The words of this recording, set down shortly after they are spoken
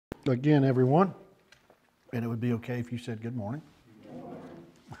again, everyone. And it would be okay if you said good morning.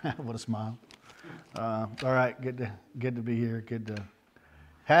 What a smile. All right, good to be here. Good to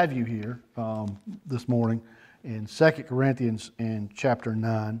have you here this morning in 2 Corinthians in chapter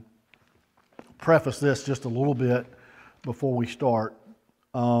 9. Preface this just a little bit before we start.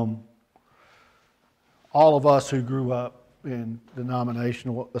 All of us who grew up in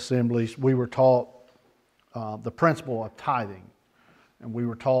denominational assemblies, we were taught the principle of tithing. And we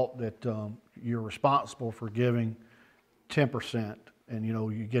were taught that you're responsible for giving 10%. And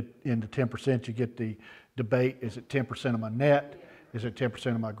you get into 10%, you get the debate, is it 10% of my net? Is it 10%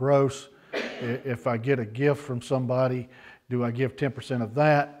 of my gross? If I get a gift from somebody, do I give 10% of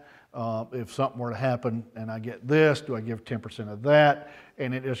that? If something were to happen and I get this, do I give 10% of that?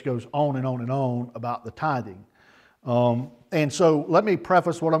 And it just goes on and on and on about the tithing. And so let me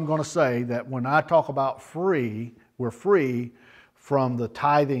preface what I'm going to say, that when I talk about free, we're free from the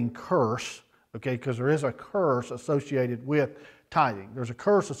tithing curse, okay, because there is a curse associated with tithing. There's a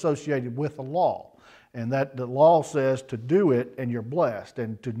curse associated with the law, and that the law says to do it and you're blessed,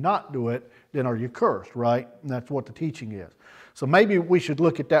 and to not do it, then are you cursed, right? And that's what the teaching is. So maybe we should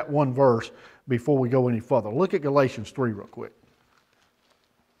look at that one verse before we go any further. Look at Galatians 3 real quick.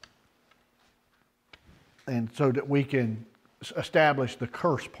 And so that we can establish the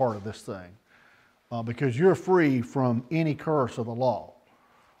curse part of this thing. Because you're free from any curse of the law.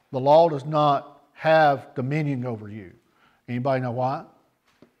 The law does not have dominion over you. Anybody know why?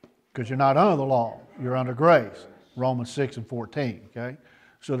 Because you're not under the law. You're under grace. Romans 6 and 14. Okay?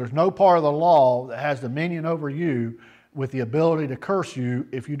 So there's no part of the law that has dominion over you with the ability to curse you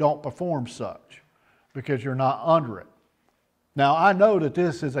if you don't perform such. Because you're not under it. Now I know that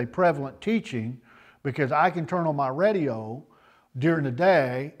this is a prevalent teaching because I can turn on my radio during the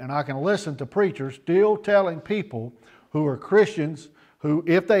day and I can listen to preachers still telling people who are Christians who,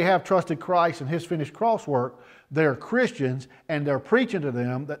 if they have trusted Christ and His finished cross work, they're Christians, and they're preaching to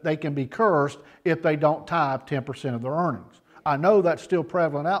them that they can be cursed if they don't tithe 10% of their earnings. I know that's still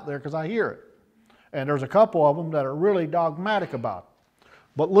prevalent out there because I hear it. And there's a couple of them that are really dogmatic about it.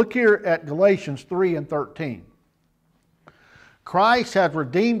 But look here at Galatians 3 and 13. Christ hath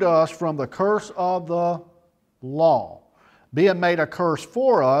redeemed us from the curse of the law, being made a curse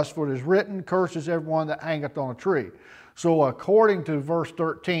for us, for it is written, curses everyone that hangeth on a tree. So according to verse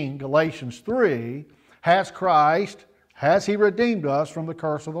 13, Galatians 3, has He redeemed us from the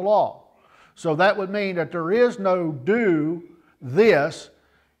curse of the law? So that would mean that there is no do this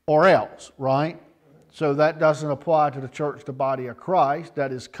or else, right? So that doesn't apply to the church, the body of Christ.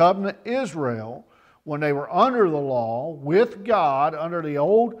 That is covenant Israel, when they were under the law with God, under the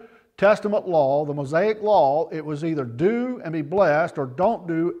Old Testament law, the Mosaic law, it was either do and be blessed or don't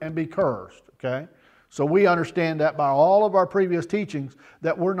do and be cursed, okay? So we understand that by all of our previous teachings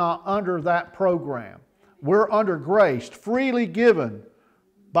that we're not under that program. We're under grace, freely given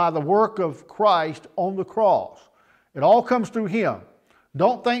by the work of Christ on the cross. It all comes through Him.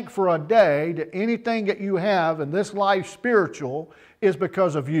 Don't think for a day that anything that you have in this life spiritual is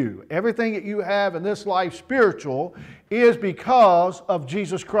because of you. Everything that you have in this life spiritual is because of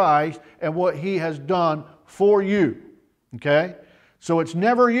Jesus Christ and what He has done for you. Okay? So it's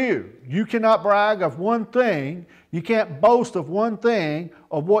never you. You cannot brag of one thing. You can't boast of one thing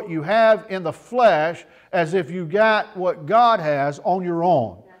of what you have in the flesh as if you got what God has on your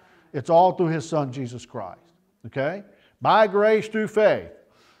own. It's all through His Son, Jesus Christ. Okay? By grace through faith.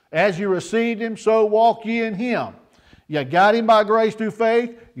 As you received Him, so walk ye in Him. You got Him by grace through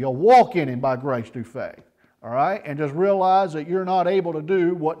faith. You'll walk in Him by grace through faith. All right? And just realize that you're not able to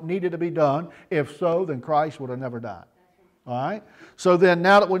do what needed to be done. If so, then Christ would have never died. All right? So then,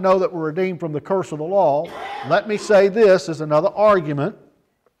 now that we know that we're redeemed from the curse of the law, let me say this as another argument.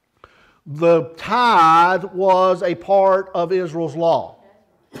 The tithe was a part of Israel's law.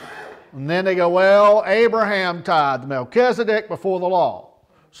 And then they go, well, Abraham tithed, Melchizedek before the law.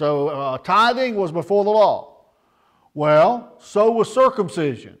 So tithing was before the law. Well, so was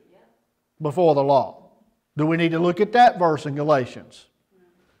circumcision before the law. Do we need to look at that verse in Galatians?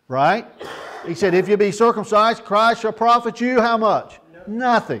 Right? He said, if you be circumcised, Christ shall profit you how much?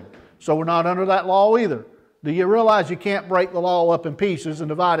 Nothing. So we're not under that law either. Do you realize you can't break the law up in pieces and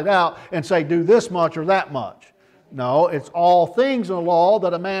divide it out and say do this much or that much? No, it's all things in the law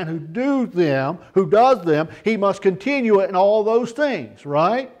that a man who does them, he must continue it in all those things,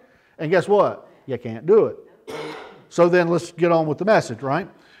 right? And guess what? You can't do it. So then let's get on with the message, right?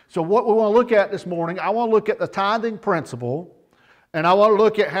 So what we want to look at this morning, I want to look at the tithing principle, and I want to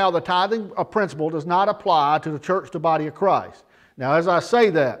look at how the tithing principle does not apply to the church, the body of Christ. Now, as I say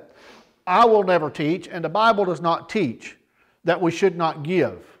that, I will never teach, and the Bible does not teach, that we should not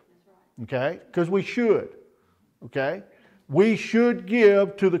give. Okay? Because we should. Okay? We should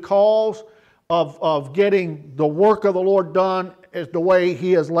give to the cause of getting the work of the Lord done as the way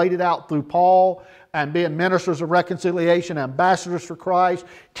He has laid it out through Paul, and being ministers of reconciliation, ambassadors for Christ,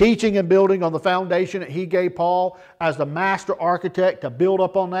 teaching and building on the foundation that He gave Paul as the master architect to build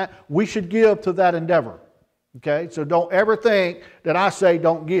up on that. We should give to that endeavor. Okay? So don't ever think that I say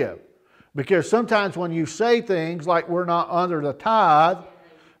don't give. Because sometimes when you say things like we're not under the tithe,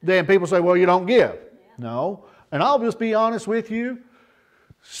 then people say, well, you don't give. No. And I'll just be honest with you,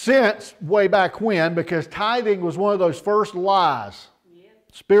 since way back when, because tithing was one of those first lies,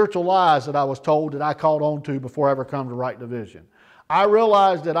 spiritual lies that I was told that I caught on to before I ever come to Right Division. I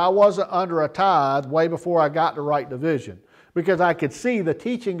realized that I wasn't under a tithe way before I got to Right Division, because I could see the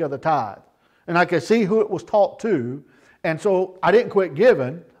teaching of the tithe and I could see who it was taught to, and so I didn't quit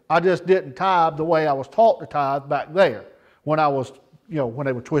giving. I just didn't tithe the way I was taught to tithe back there when I was, when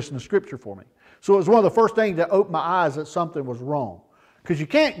they were twisting the scripture for me. So it was one of the first things that opened my eyes that something was wrong, because you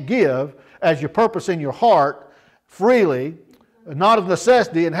can't give as your purpose in your heart freely, not of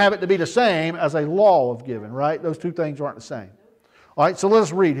necessity, and have it to be the same as a law of giving, right? Those two things aren't the same. All right, so let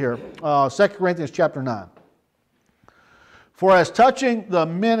us read here. 2 Corinthians chapter 9. For as touching the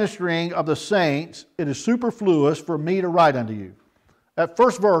ministering of the saints, it is superfluous for me to write unto you. That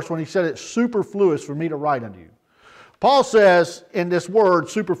first verse, when he said it's superfluous for me to write unto you. Paul says in this word,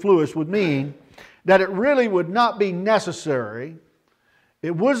 superfluous, would mean that it really would not be necessary.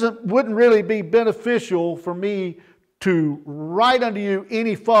 It wouldn't really be beneficial for me to write unto you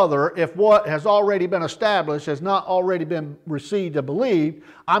any further if what has already been established has not already been received and believed.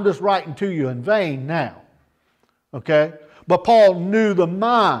 I'm just writing to you in vain now. Okay? But Paul knew the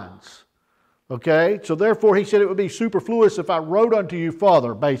minds. Okay? So therefore he said it would be superfluous if I wrote unto you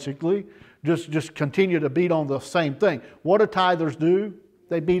further, basically. Just continue to beat on the same thing. What do tithers do?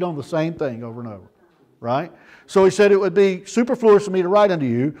 They beat on the same thing over and over. Right? So he said it would be superfluous for me to write unto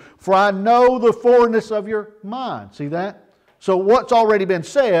you, for I know the forwardness of your mind. See that? So what's already been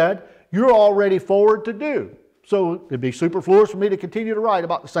said, you're already forward to do. So it'd be superfluous for me to continue to write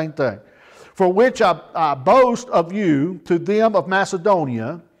about the same thing. For which I boast of you to them of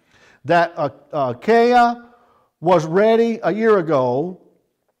Macedonia, that Achaia was ready a year ago,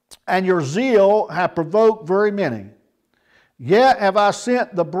 and your zeal hath provoked very many. Yet have I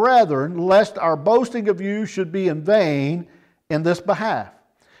sent the brethren, lest our boasting of you should be in vain in this behalf,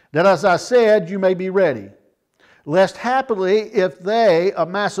 that as I said, you may be ready. Lest happily, if they of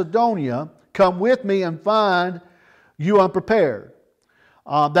Macedonia come with me and find you unprepared,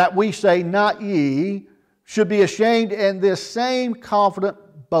 that we say not ye, should be ashamed in this same confident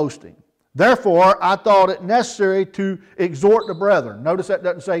boasting. Therefore, I thought it necessary to exhort the brethren. Notice that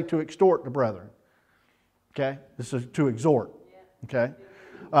doesn't say to extort the brethren. Okay? This is to exhort. Okay?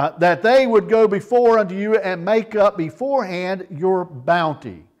 That they would go before unto you and make up beforehand your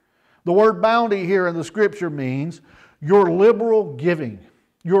bounty. The word bounty here in the scripture means your liberal giving,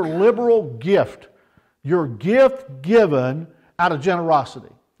 your liberal gift, your gift given out of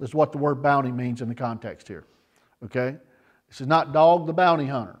generosity. This is what the word bounty means in the context here. Okay? This is not dog the bounty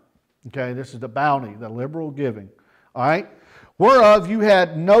hunter. Okay? This is the bounty, the liberal giving. All right? Whereof you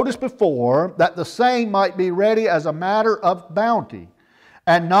had noticed before, that the same might be ready as a matter of bounty,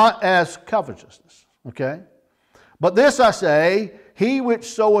 and not as covetousness. Okay? But this I say, he which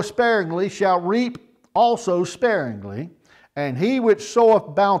soweth sparingly shall reap also sparingly, and he which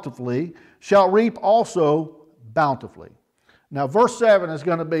soweth bountifully shall reap also bountifully. Now verse 7 is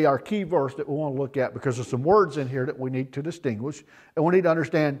going to be our key verse that we want to look at, because there's some words in here that we need to distinguish, and we need to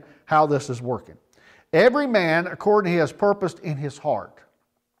understand how this is working. Every man according to his purpose in his heart,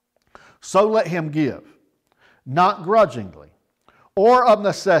 so let him give, not grudgingly, or of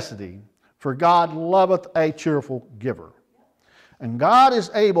necessity, for God loveth a cheerful giver. And God is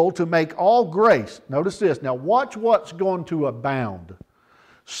able to make all grace, notice this, now watch what's going to abound.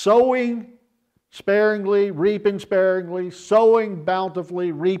 Sowing sparingly, reaping sparingly, sowing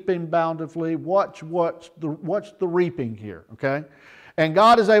bountifully, reaping bountifully. Watch what's the reaping here, okay? And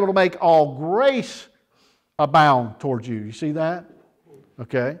God is able to make all grace abound towards you. You see that?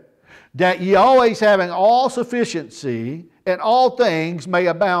 Okay. That ye always having all sufficiency in all things may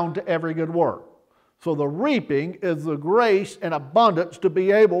abound to every good work. So the reaping is the grace and abundance to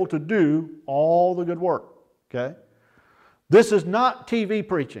be able to do all the good work. Okay. This is not TV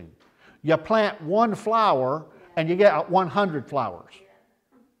preaching. You plant one flower and you get 100 flowers.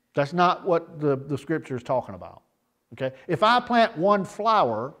 That's not what the scripture is talking about. Okay. If I plant one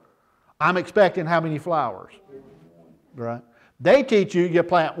flower, I'm expecting how many flowers? Right? They teach you, you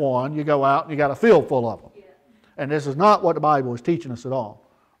plant one, you go out, and you got a field full of them. And this is not what the Bible is teaching us at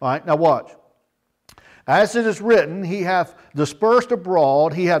all. All right, now watch. As it is written, he hath dispersed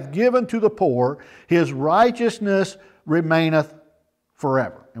abroad, he hath given to the poor, his righteousness remaineth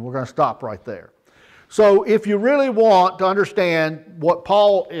forever. And we're going to stop right there. So if you really want to understand what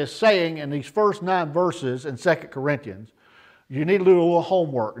Paul is saying in these first 9 verses in 2 Corinthians, you need to do a little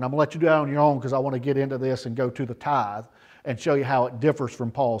homework. And I'm going to let you do that on your own because I want to get into this and go to the tithe and show you how it differs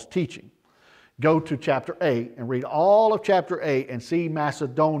from Paul's teaching. Go to chapter 8 and read all of chapter 8 and see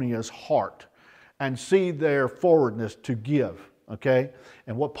Macedonia's heart and see their forwardness to give. Okay?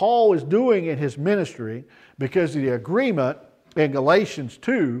 And what Paul is doing in his ministry, because of the agreement in Galatians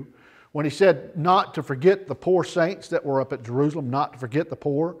 2, when he said not to forget the poor saints that were up at Jerusalem, not to forget the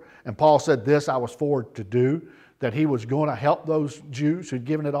poor, and Paul said this I was forward to do, that he was going to help those Jews who'd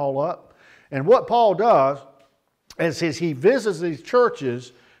given it all up. And what Paul does is he visits these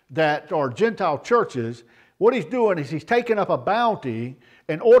churches that are Gentile churches. What he's doing is he's taking up a bounty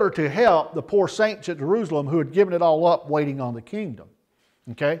in order to help the poor saints at Jerusalem who had given it all up waiting on the kingdom.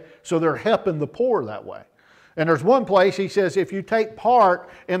 Okay? So they're helping the poor that way. And there's one place he says if you take part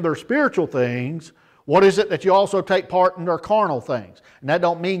in their spiritual things, what is it that you also take part in their carnal things? And that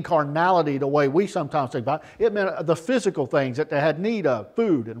don't mean carnality the way we sometimes think about it. It meant the physical things that they had need of,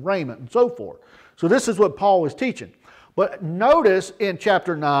 food and raiment and so forth. So this is what Paul is teaching. But notice in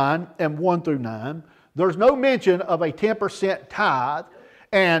chapter 9 and 1 through 9, there's no mention of a 10% tithe.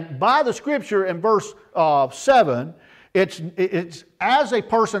 And by the scripture in verse 7, it's as a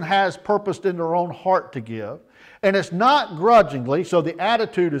person has purposed in their own heart to give. And it's not grudgingly, so the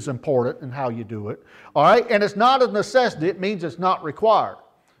attitude is important in how you do it. All right? And it's not a necessity. It means it's not required.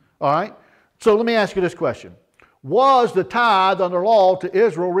 All right? So let me ask you this question. Was the tithe under law to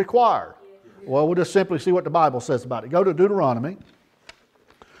Israel required? Well, we'll just simply see what the Bible says about it. Go to Deuteronomy.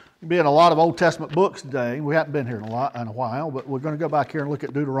 We'll be in a lot of Old Testament books today. We haven't been here in a while, but we're going to go back here and look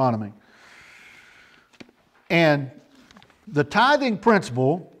at Deuteronomy. And the tithing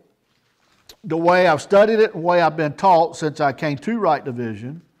principle, the way I've studied it, the way I've been taught since I came to Right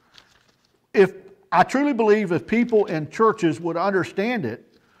Division, I truly believe if people in churches would understand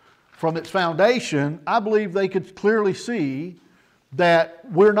it from its foundation, I believe they could clearly see that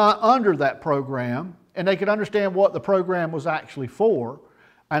we're not under that program, and they could understand what the program was actually for.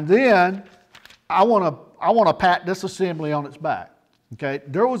 And then I want to pat this assembly on its back. Okay,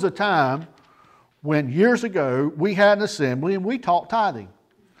 there was a time when years ago we had an assembly and we taught tithing.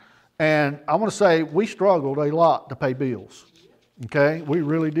 And I want to say we struggled a lot to pay bills. Okay, we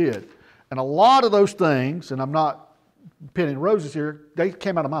really did. And a lot of those things, and I'm not pinning roses here, they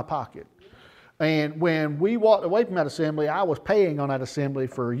came out of my pocket. And when we walked away from that assembly, I was paying on that assembly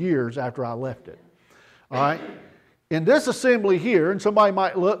for years after I left it. All right? In this assembly here, and somebody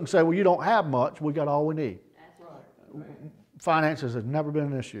might look and say, well, you don't have much. We got all we need. That's right. Finances have never been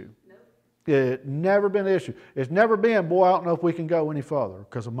an issue. It's never been an issue. It's never been, boy, I don't know if we can go any further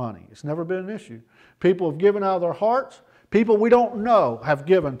because of money. It's never been an issue. People have given out of their hearts. People we don't know have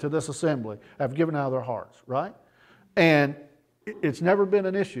given to this assembly, have given out of their hearts, right? And it's never been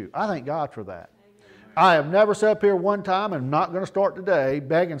an issue. I thank God for that. I have never sat up here one time, and I'm not going to start today,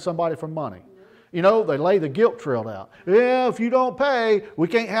 begging somebody for money. You know, they lay the guilt trail out. Yeah, if you don't pay, we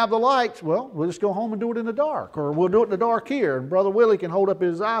can't have the lights. Well, we'll just go home and do it in the dark, or we'll do it in the dark here, and Brother Willie can hold up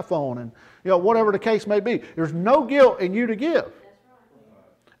his iPhone, and whatever the case may be. There's no guilt in you to give.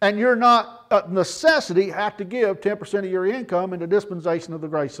 And you're not a necessity have to give 10% of your income in the dispensation of the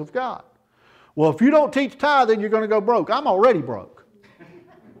grace of God. Well, if you don't teach tithing, you're going to go broke. I'm already broke.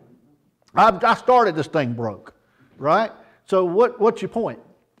 I started this thing broke, right? So what's your point?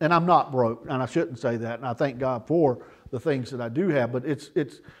 And I'm not broke, and I shouldn't say that, and I thank God for the things that I do have, but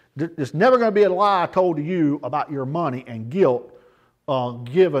it's never going to be a lie told to you about your money and guilt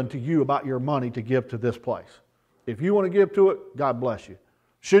given to you about your money to give to this place. If you want to give to it, God bless you.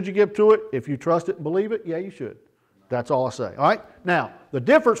 Should you give to it? If you trust it and believe it, yeah, you should. That's all I say. All right? Now, the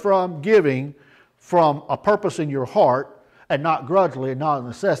difference from giving from a purpose in your heart and not grudgingly and not a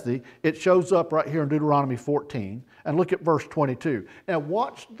necessity, it shows up right here in Deuteronomy 14. And look at verse 22. Now,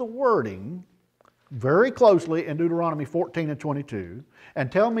 watch the wording very closely in Deuteronomy 14 and 22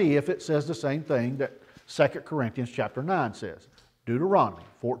 and tell me if it says the same thing that 2 Corinthians chapter 9 says. Deuteronomy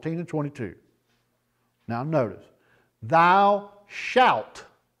 14 and 22. Now, notice. Thou shalt.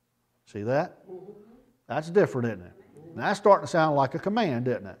 See that? That's different, isn't it? Now, that's starting to sound like a command,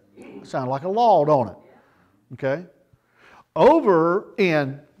 isn't it? It sounds like a law, don't it? Okay? Over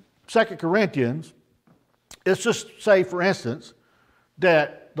in 2 Corinthians, let's just say, for instance,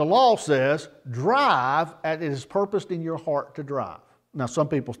 that the law says, drive as it is purposed in your heart to drive. Now, some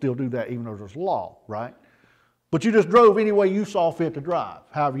people still do that even though there's law, right? But you just drove any way you saw fit to drive,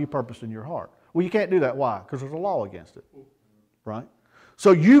 however you purposed in your heart. Well, you can't do that. Why? Because there's a law against it, right?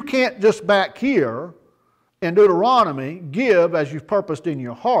 So you can't just back here in Deuteronomy give as you've purposed in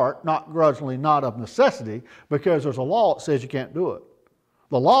your heart, not grudgingly, not of necessity, because there's a law that says you can't do it.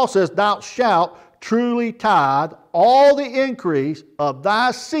 The law says, thou shalt truly tithe all the increase of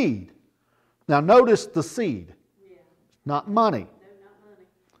thy seed. Now notice the seed, not money. No, not money.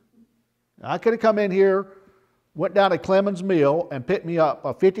 I could have come in here, went down to Clemens Mill and picked me up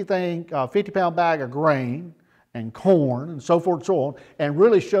a 50-pound bag of grain and corn and so forth and so on, and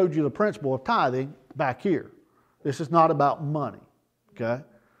really showed you the principle of tithing back here. This is not about money, okay?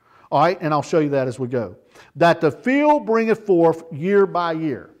 All right, and I'll show you that as we go. That the field bringeth forth year by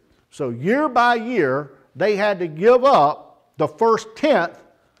year. So year by year, they had to give up the first tenth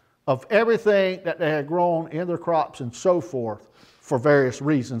of everything that they had grown in their crops and so forth for various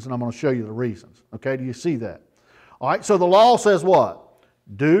reasons, and I'm going to show you the reasons. Okay, do you see that? All right, so the law says what?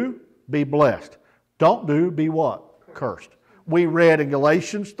 Do, be blessed. Don't do, be what? Cursed. We read in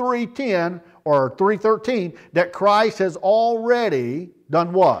Galatians 3:10 or 3:13 that Christ has already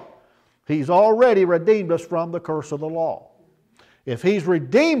done what? He's already redeemed us from the curse of the law. If He's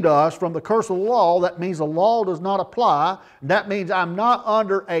redeemed us from the curse of the law, that means the law does not apply. That means I'm not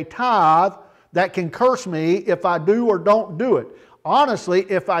under a tithe that can curse me if I do or don't do it. Honestly,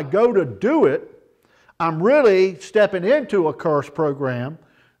 if I go to do it, I'm really stepping into a curse program.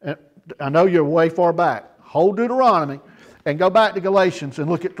 And I know you're way far back. Hold Deuteronomy and go back to Galatians and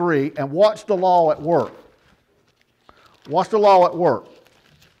look at 3 and watch the law at work. Watch the law at work.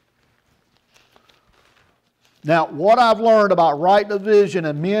 Now, what I've learned about right division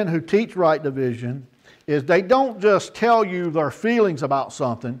and men who teach right division is they don't just tell you their feelings about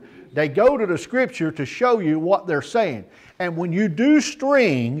something. They go to the Scripture to show you what they're saying. And when you do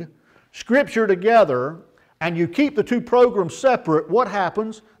string Scripture together and you keep the two programs separate, what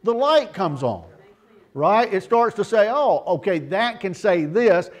happens? The light comes on. Right? It starts to say, oh, okay, that can say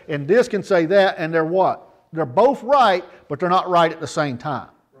this and this can say that, and they're what? They're both right, but they're not right at the same time.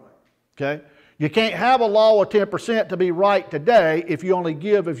 Okay? You can't have a law of 10% to be right today if you only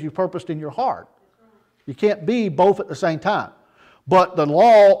give if you purposed in your heart. You can't be both at the same time. But the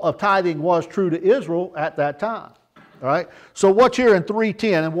law of tithing was true to Israel at that time. All right? So watch here in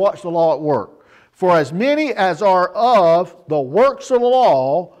 3:10 and watch the law at work. For as many as are of the works of the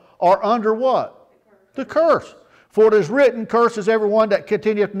law are under what? The curse. For it is written, curses everyone that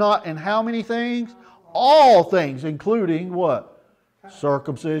continueth not in how many things? All things, including what?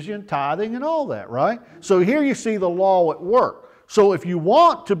 Circumcision, tithing, and all that, right? So here you see the law at work. So if you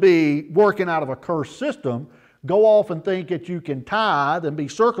want to be working out of a cursed system, go off and think that you can tithe and be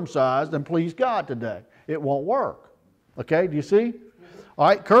circumcised and please God today. It won't work. Okay, do you see? All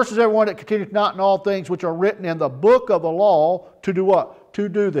right, curses everyone that continueth not in all things which are written in the book of the law to do what? To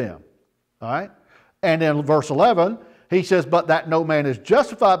do them. All right? And in verse 11, he says, but that no man is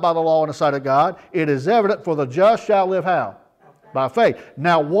justified by the law in the sight of God, it is evident, for the just shall live how? By faith.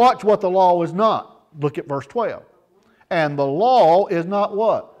 Now watch what the law is not. Look at verse 12. And the law is not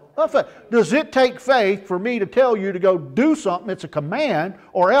what? Not faith. Does it take faith for me to tell you to go do something? It's a command,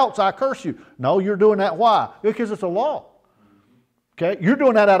 or else I curse you. No, you're doing that. Why? Because it's a law. Okay? You're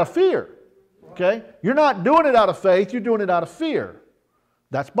doing that out of fear. Okay? You're not doing it out of faith. You're doing it out of fear.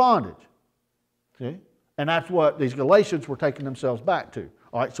 That's bondage. See? And that's what these Galatians were taking themselves back to.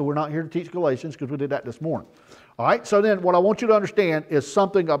 All right, so we're not here to teach Galatians because we did that this morning. All right, so then what I want you to understand is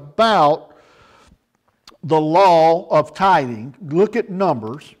something about the law of tithing. Look at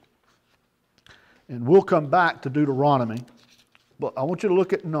Numbers, and we'll come back to Deuteronomy, but I want you to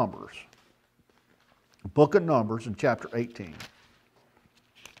look at Numbers. The book of Numbers in chapter 18.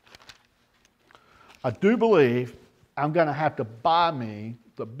 I do believe I'm going to have to buy me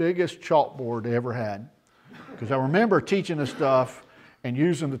the biggest chalkboard they ever had, because I remember teaching this stuff and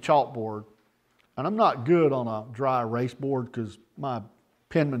using the chalkboard. And I'm not good on a dry erase board because my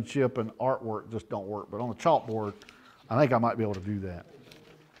penmanship and artwork just don't work. But on the chalkboard, I think I might be able to do that.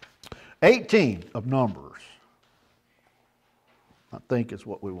 18 of Numbers. I think is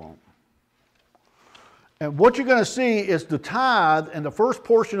what we want. And what you're going to see is the tithe and the first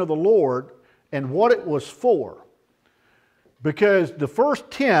portion of the Lord and what it was for. Because the first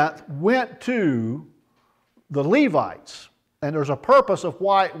tenth went to the Levites. And there's a purpose of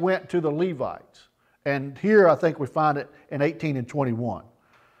why it went to the Levites. And here I think we find it in 18 and 21.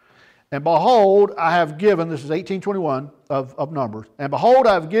 And behold, I have given, this is 18:21 of Numbers, and behold,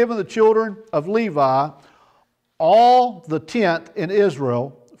 I have given the children of Levi all the tenth in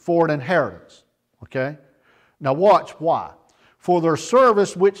Israel for an inheritance. Okay? Now watch why. For their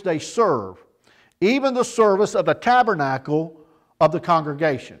service which they serve, even the service of the tabernacle of the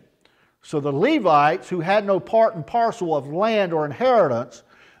congregation. So the Levites, who had no part and parcel of land or inheritance,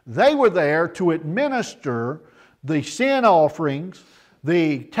 they were there to administer the sin offerings,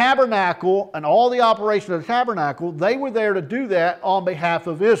 the tabernacle, and all the operation of the tabernacle. They were there to do that on behalf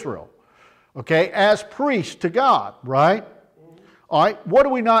of Israel, okay, as priests to God, right? All right, what do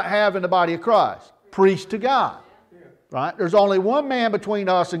we not have in the body of Christ? Priest to God, right? There's only one man between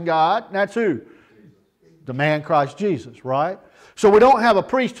us and God, and that's who? The man Christ Jesus, right? So we don't have a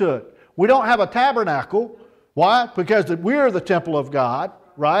priesthood. We don't have a tabernacle. Why? Because we're the temple of God,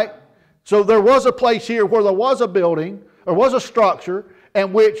 right? So there was a place here where there was a building, or was a structure,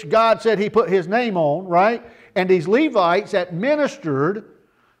 in which God said He put His name on, right? And these Levites administered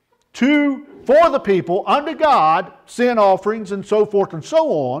for the people, unto God, sin offerings and so forth and so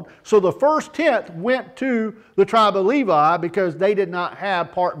on. So the first tenth went to the tribe of Levi because they did not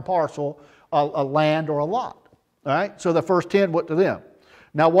have part and parcel, a land or a lot. All right? So the first 10 went to them.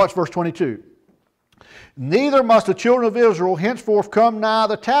 Now watch verse 22. Neither must the children of Israel henceforth come nigh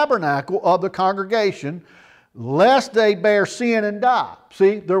the tabernacle of the congregation, lest they bear sin and die.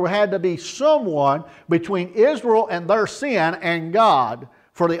 See, there had to be someone between Israel and their sin and God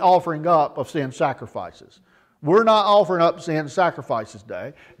for the offering up of sin sacrifices. We're not offering up sin sacrifices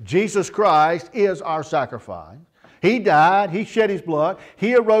today. Jesus Christ is our sacrifice. He died, He shed His blood,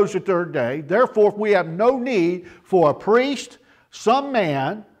 He arose the third day. Therefore, we have no need for a priest, some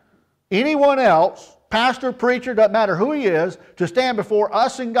man, anyone else, pastor, preacher, doesn't matter who he is, to stand before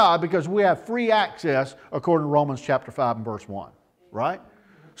us and God, because we have free access according to Romans chapter 5 and verse 1. Right?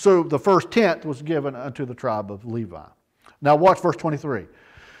 So the first tenth was given unto the tribe of Levi. Now watch verse 23.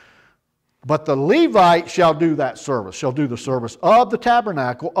 But the Levites shall do that service, shall do the service of the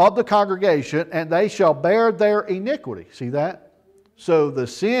tabernacle, of the congregation, and they shall bear their iniquity. See that? So the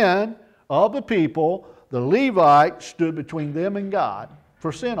sin of the people, the Levites stood between them and God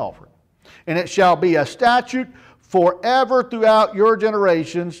for sin offering. And it shall be a statute forever throughout your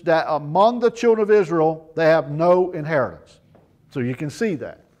generations, that among the children of Israel they have no inheritance. So you can see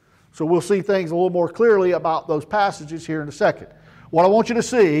that. So we'll see things a little more clearly about those passages here in a second. What I want you to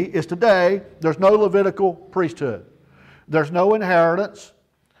see is today there's no Levitical priesthood. There's no inheritance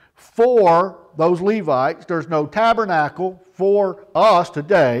for those Levites. There's no tabernacle for us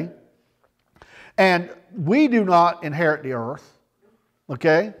today. And we do not inherit the earth.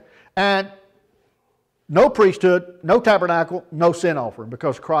 Okay? And no priesthood, no tabernacle, no sin offering,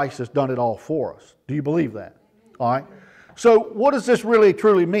 because Christ has done it all for us. Do you believe that? All right? So what does this really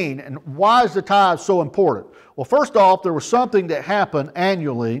truly mean? And why is the tithe so important? Well, first off, there was something that happened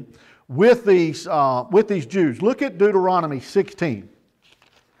annually with these Jews. Look at Deuteronomy 16.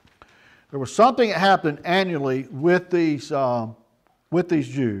 There was something that happened annually with these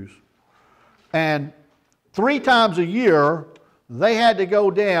Jews. And 3 times a year, they had to go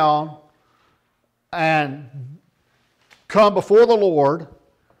down and come before the Lord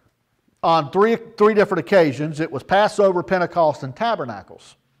on three different occasions. It was Passover, Pentecost, and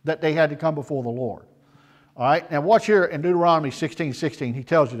Tabernacles that they had to come before the Lord. All right, now watch here in Deuteronomy 16:16. He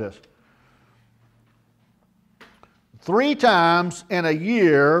tells you this. 3 times in a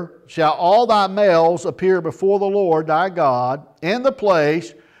year shall all thy males appear before the Lord thy God in the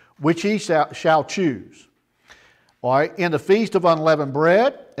place which He shall choose. All right, in the feast of unleavened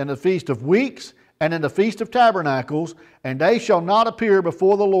bread, in the feast of weeks, and in the feast of tabernacles, and they shall not appear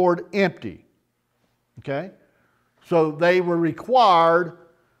before the Lord empty. Okay? So they were required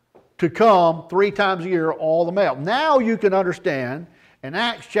to come 3 times a year, all the male. Now you can understand in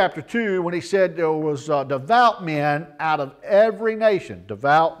Acts chapter 2 when he said there was devout men out of every nation,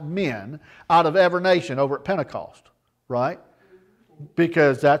 devout men out of every nation over at Pentecost, right?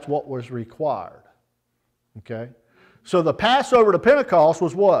 Because that's what was required. Okay? So the Passover to Pentecost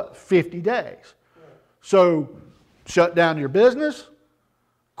was what? 50 days. So shut down your business,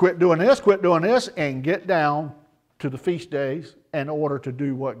 quit doing this, and get down to the feast days in order to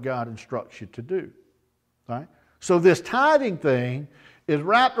do what God instructs you to do. Right? So this tithing thing is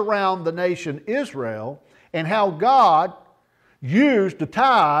wrapped around the nation Israel and how God used the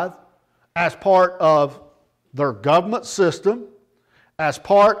tithe as part of their government system, as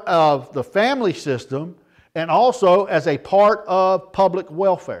part of the family system, and also as a part of public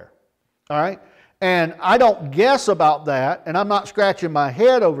welfare. All right? And I don't guess about that, and I'm not scratching my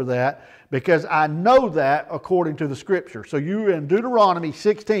head over that, because I know that according to the Scripture. So you in Deuteronomy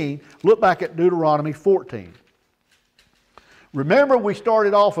 16, look back at Deuteronomy 14. Remember, we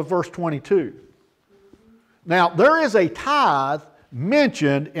started off with verse 22. Now, there is a tithe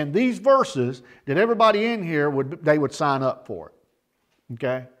mentioned in these verses that everybody in here would sign up for it.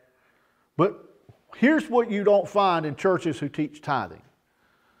 Okay? But Here's what you don't find in churches who teach tithing.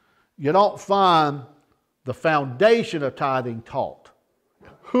 You don't find the foundation of tithing taught,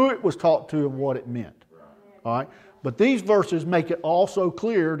 who it was taught to and what it meant. All right? But these verses make it also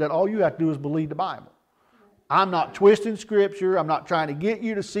clear that all you have to do is believe the Bible. I'm not twisting Scripture. I'm not trying to get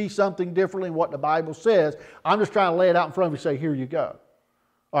you to see something differently than what the Bible says. I'm just trying to lay it out in front of you and say, here you go.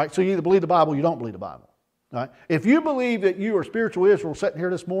 All right, so you either believe the Bible or you don't believe the Bible. All right? If you believe that you are spiritual Israel sitting here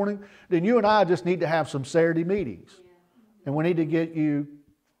this morning, then you and I just need to have some Saturday meetings. And we need to get you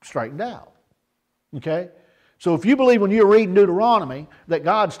straightened out. Okay? So if you believe when you're reading Deuteronomy that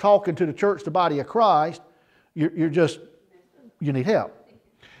God's talking to the church, the body of Christ, you need help.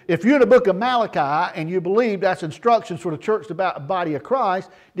 If you're in the book of Malachi and you believe that's instructions for the church, the body of Christ,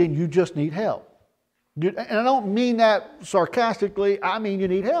 then you just need help. And I don't mean that sarcastically. I mean you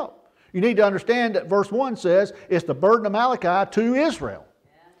need help. You need to understand that verse 1 says it's the burden of Malachi to Israel.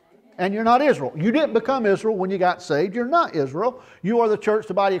 And you're not Israel. You didn't become Israel when you got saved. You're not Israel. You are the church,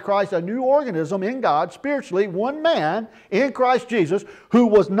 the body of Christ, a new organism in God, spiritually, one man in Christ Jesus, who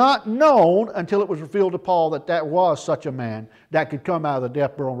was not known until it was revealed to Paul that that was such a man that could come out of the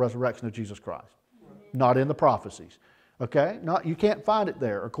death, burial, and resurrection of Jesus Christ. Not in the prophecies. Okay? You can't find it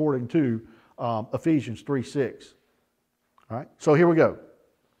there according to Ephesians 3:6. All right? So here we go.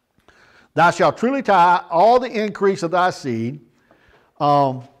 Thou shalt truly tithe all the increase of thy seed,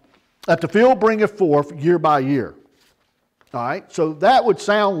 that the field bringeth forth year by year. All right? So that would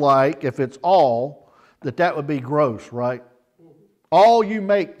sound like, if it's all, that would be gross, right? All you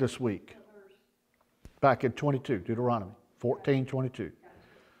make this week. Back in 22, Deuteronomy 14:22.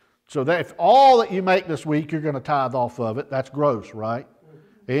 So that if all that you make this week, you're going to tithe off of it, that's gross, right?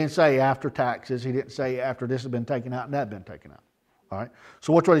 He didn't say after taxes. He didn't say after this has been taken out and that has been taken out. All right?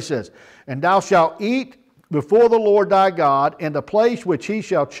 So watch what he says. And thou shalt eat before the Lord thy God in the place which he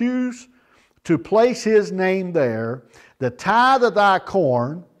shall choose to place his name there, the tithe of thy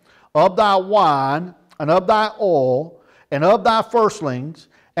corn, of thy wine, and of thy oil, and of thy firstlings,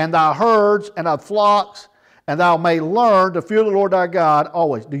 and thy herds, and thy flocks, and thou may learn to fear the Lord thy God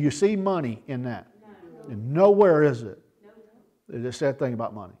always. Do you see money in that? No. And nowhere is it. It's a sad thing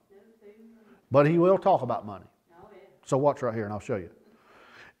about money. But he will talk about money. So watch right here and I'll show you.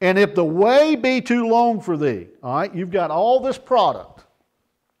 And if the way be too long for thee, all right, you've got all this product,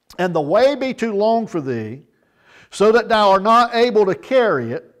 and the way be too long for thee, so that thou art not able to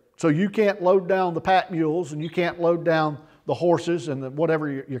carry it, so you can't load down the pack mules and you can't load down the horses and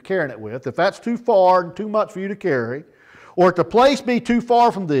whatever you're carrying it with, if that's too far and too much for you to carry, or if the place be too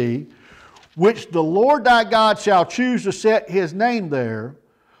far from thee, which the Lord thy God shall choose to set his name there,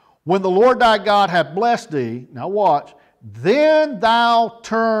 when the Lord thy God hath blessed thee, now watch, then thou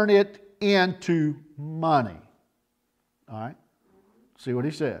turn it into money. All right? See what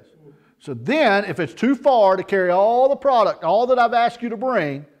he says. So then, if it's too far to carry all the product, all that I've asked you to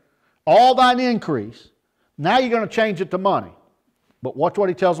bring, all thine increase, now you're going to change it to money. But watch what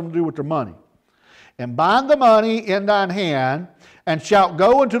he tells them to do with their money. And bind the money in thine hand, and shalt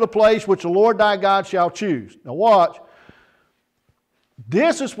go into the place which the Lord thy God shall choose. Now watch.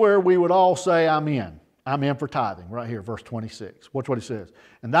 This is where we would all say, I'm in. I'm in for tithing, right here, verse 26. Watch what he says.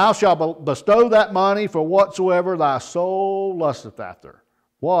 And thou shalt bestow that money for whatsoever thy soul lusteth after.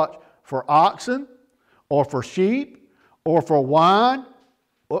 Watch. For oxen, or for sheep, or for wine,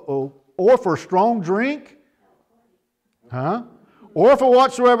 or for strong drink, or for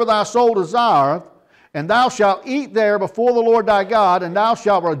whatsoever thy soul desireth, and thou shalt eat there before the Lord thy God, and thou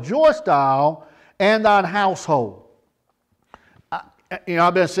shalt rejoice thou and thine household.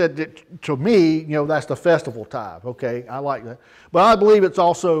 I've been said that to me, that's the festival tithe. Okay, I like that. But I believe it's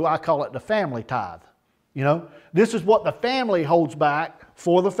also, I call it the family tithe. This is what the family holds back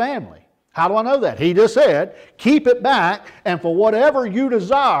for the family. How do I know that? He just said, keep it back, and for whatever you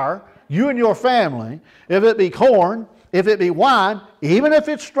desire, you and your family, if it be corn, if it be wine, even if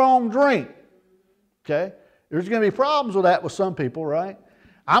it's strong drink. Okay? There's going to be problems with that with some people, right?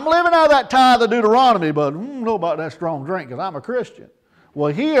 I'm living out of that tithe of Deuteronomy, but I don't know about that strong drink because I'm a Christian.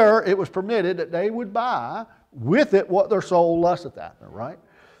 Well, here it was permitted that they would buy with it what their soul lusteth after, right?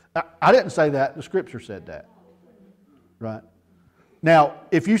 I didn't say that. The Scripture said that, right? Now,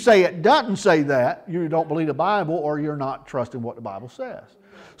 if you say it doesn't say that, you don't believe the Bible or you're not trusting what the Bible says.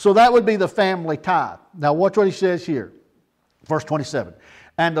 So that would be the family tithe. Now, watch what he says here. Verse 27.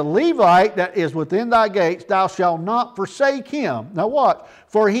 And the Levite that is within thy gates, thou shalt not forsake him. Now watch.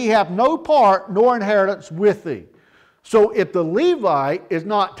 For he hath no part nor inheritance with thee. So if the Levite is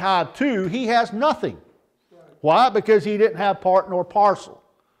not tied to, he has nothing. Why? Because he didn't have part nor parcel.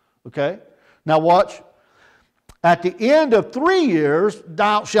 Okay? Now watch. At the end of 3 years,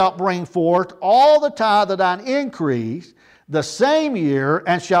 thou shalt bring forth all the tithe of thine increase the same year,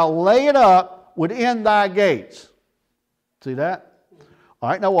 and shalt lay it up within thy gates. See that? All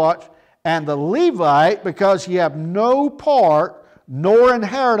right, now watch. And the Levite, because ye have no part nor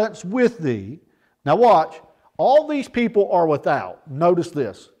inheritance with thee. Now watch. All these people are without. Notice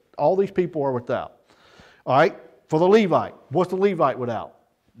this. All these people are without. All right, for the Levite. What's the Levite without?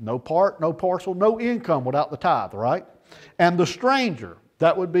 No part, no parcel, no income without the tithe, right? And the stranger,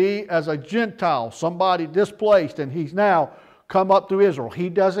 that would be as a Gentile, somebody displaced, and he's now come up to Israel. He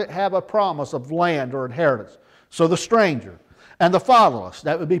doesn't have a promise of land or inheritance. So the stranger. And the fatherless,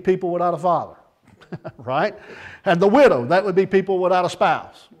 that would be people without a father, right? And the widow, that would be people without a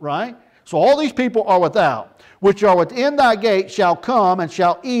spouse, right? So all these people are without, which are within thy gate shall come and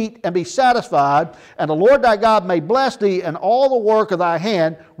shall eat and be satisfied, and the Lord thy God may bless thee in all the work of thy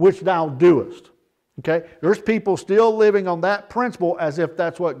hand which thou doest. Okay? There's people still living on that principle as if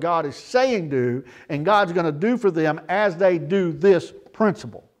that's what God is saying do, and God's going to do for them as they do this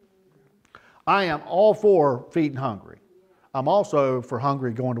principle. I am all for feeding hungry. I'm also for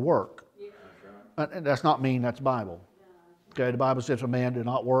hungry going to work. And that's not mean, that's Bible. Okay, the Bible says if a man did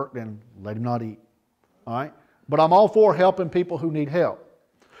not work, then let him not eat. All right? But I'm all for helping people who need help.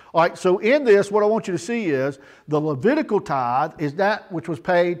 All right, so in this, what I want you to see is the Levitical tithe is that which was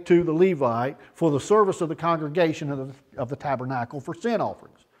paid to the Levite for the service of the congregation of the tabernacle for sin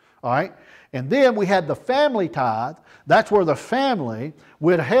offerings. All right? And then we had the family tithe. That's where the family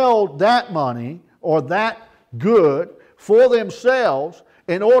withheld that money or that good for themselves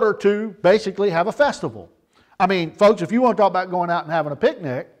in order to basically have a festival. I mean, folks, if you want to talk about going out and having a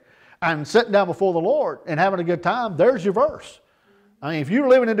picnic and sitting down before the Lord and having a good time, there's your verse. I mean, if you're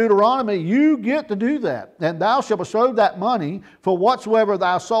living in Deuteronomy, you get to do that. And thou shalt bestow that money for whatsoever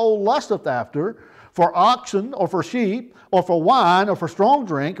thy soul lusteth after, for oxen or for sheep, or for wine, or for strong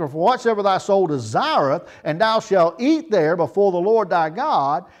drink, or for whatsoever thy soul desireth, and thou shalt eat there before the Lord thy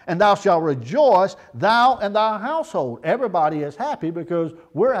God, and thou shalt rejoice, thou and thy household. Everybody is happy because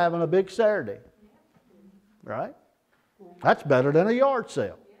we're having a big Saturday. Right? That's better than a yard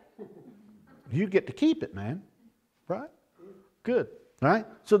sale. You get to keep it, man. Right? Good. Right?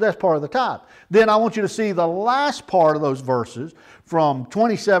 So that's part of the tithe. Then I want you to see the last part of those verses from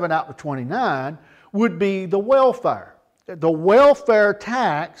 27 out to 29 would be the welfare. The welfare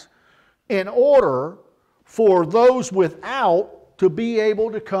tax in order for those without to be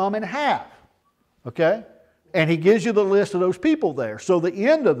able to come and have. Okay? And he gives you the list of those people there. So the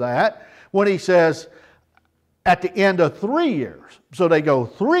end of that, when he says at the end of 3 years, so they go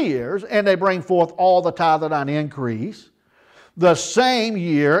 3 years and they bring forth all the tithe of thine increase, the same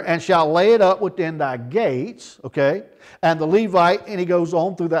year, and shall lay it up within thy gates, okay? And the Levite, and he goes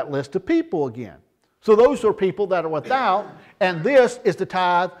on through that list of people again. So those are people that are without, and this is the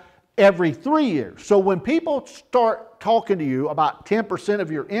tithe every 3 years. So when people start talking to you about 10%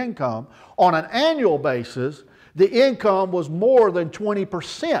 of your income on an annual basis, the income was more than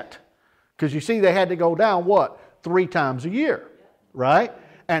 20%. Because you see, they had to go down, what? 3 times a year, right?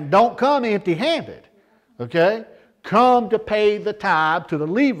 And don't come empty-handed, okay? Come to pay the tithe to the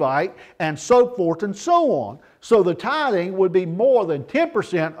Levite, and so forth and so on. So the tithing would be more than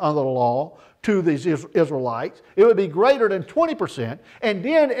 10% under the law to these Israelites. It would be greater than 20%. And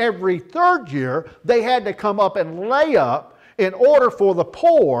then every 3rd year, they had to come up and lay up in order for the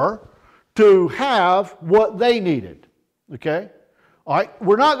poor to have what they needed. Okay? All right,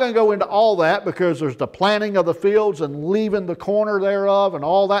 we're not going to go into all that because there's the planting of the fields and leaving the corner thereof and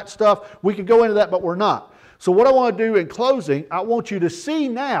all that stuff. We could go into that, but we're not. So what I want to do in closing, I want you to see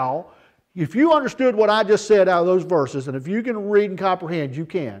now, if you understood what I just said out of those verses, and if you can read and comprehend, you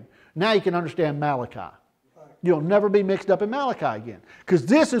can. Now you can understand Malachi. You'll never be mixed up in Malachi again. Because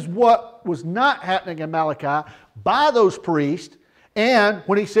this is what was not happening in Malachi by those priests and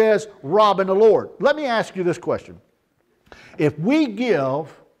when he says, robbing the Lord. Let me ask you this question. If we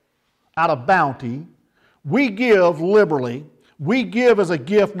give out of bounty, we give liberally, we give as a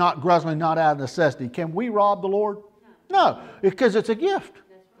gift, not grudgingly, not out of necessity, can we rob the Lord? No, because it's a gift.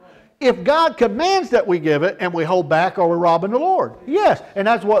 If God commands that we give it and we hold back, are we robbing the Lord? Yes, and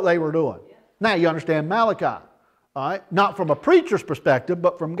that's what they were doing. Now you understand Malachi. All right? Not from a preacher's perspective,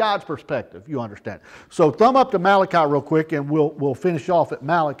 but from God's perspective, you understand. So thumb up to Malachi real quick and we'll finish off at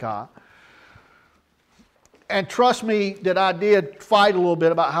Malachi. And trust me that I did fight a little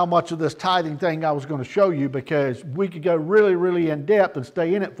bit about how much of this tithing thing I was going to show you because we could go really, really in depth and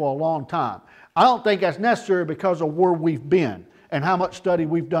stay in it for a long time. I don't think that's necessary because of where we've been and how much study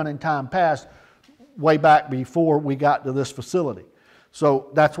we've done in time past way back before we got to this facility. So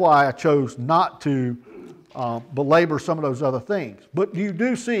that's why I chose not to belabor some of those other things. But you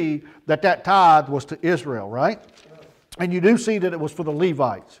do see that that tithe was to Israel, right? And you do see that it was for the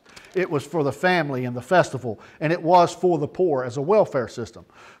Levites. It was for the family and the festival. And it was for the poor as a welfare system.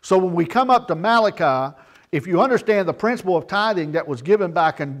 So when we come up to Malachi, if you understand the principle of tithing that was given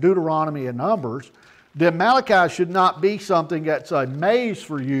back in Deuteronomy and Numbers, then Malachi should not be something that's a maze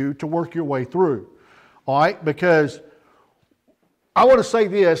for you to work your way through. All right? Because I want to say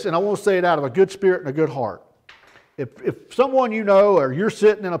this, and I want to say it out of a good spirit and a good heart. If someone you know, or you're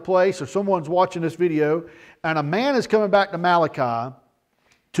sitting in a place, or someone's watching this video, and a man is coming back to Malachi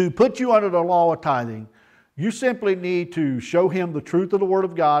to put you under the law of tithing, you simply need to show him the truth of the Word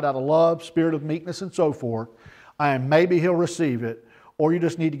of God out of love, spirit of meekness, and so forth, and maybe he'll receive it, or you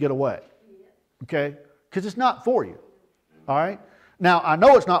just need to get away. Okay? Because it's not for you. All right? Now, I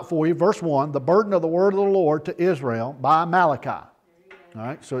know it's not for you. Verse 1, the burden of the word of the Lord to Israel by Malachi. All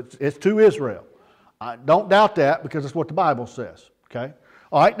right? So it's to Israel. I don't doubt that because it's what the Bible says. Okay?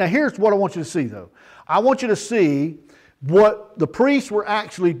 All right? Now, here's what I want you to see, though. I want you to see what the priests were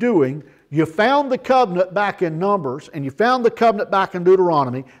actually doing. You found the covenant back in Numbers, and you found the covenant back in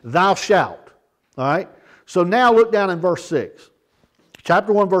Deuteronomy. Thou shalt. All right? So now look down in verse 6.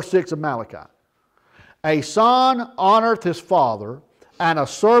 Chapter 1, verse 6 of Malachi. A son honoreth his father, and a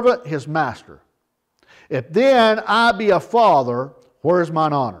servant his master. If then I be a father, where is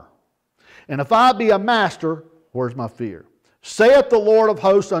mine honor? And if I be a master, where is my fear? Saith the Lord of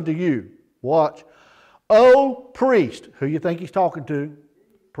hosts unto you, watch, O priest, who you think he's talking to?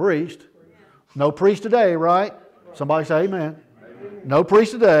 Priest. No priest today, right? Somebody say amen. No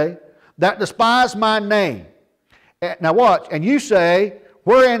priest today, that despise my name. Now watch, and you say,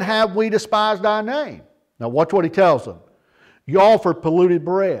 wherein have we despised thy name? Now watch what he tells them. You offered polluted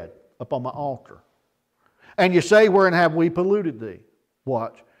bread upon my altar. And you say, wherein have we polluted thee?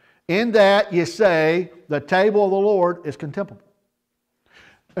 Watch. In that you say, the table of the Lord is contemptible.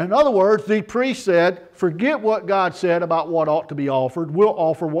 In other words, the priest said, forget what God said about what ought to be offered. We'll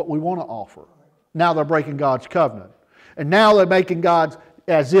offer what we want to offer. Now they're breaking God's covenant. And now they're making God's,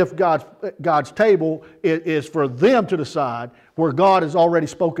 as if God's table is for them to decide, where God has already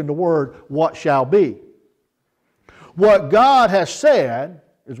spoken the word, what shall be. What God has said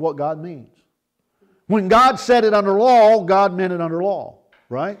is what God means. When God said it under law, God meant it under law,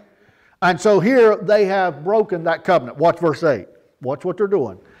 right? And so here they have broken that covenant. Watch verse 8. Watch what they're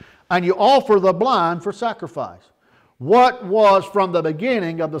doing. And you offer the blind for sacrifice. What was from the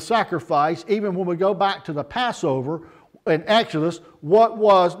beginning of the sacrifice, even when we go back to the Passover in Exodus, what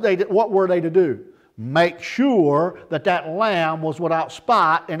were they to do? Make sure that that lamb was without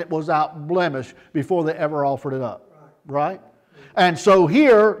spot and it was without blemish before they ever offered it up. Right? And so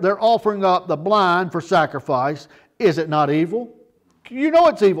here they're offering up the blind for sacrifice. Is it not evil? You know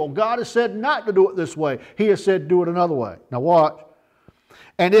it's evil. God has said not to do it this way. He has said do it another way. Now watch.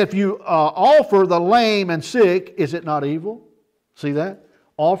 And if you offer the lame and sick, is it not evil? See that?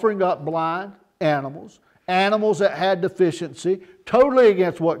 Offering up blind animals, animals that had deficiency, totally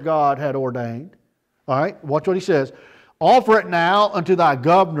against what God had ordained. All right? Watch what he says. Offer it now unto thy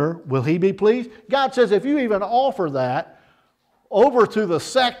governor. Will he be pleased? God says if you even offer that over to the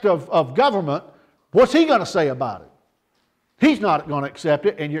sect of government, what's he going to say about it? He's not going to accept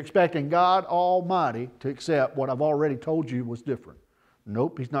it, and you're expecting God Almighty to accept what I've already told you was different.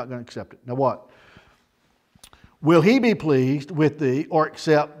 Nope, he's not going to accept it. Now what? Will he be pleased with thee or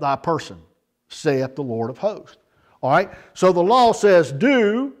accept thy person, saith the Lord of hosts. All right? So the law says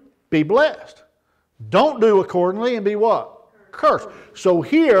do, be blessed. Don't do accordingly and be what? Cursed. So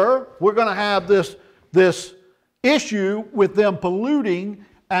here we're going to have this issue with them polluting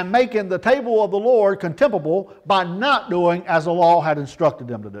and making the table of the Lord contemptible by not doing as the law had instructed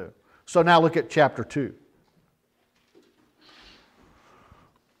them to do. So now look at chapter 2.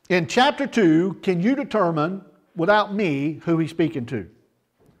 In chapter 2, can you determine, without me, who he's speaking to?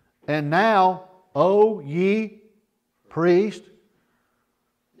 And now, O ye priest.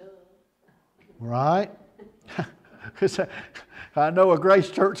 Right? I know a Grace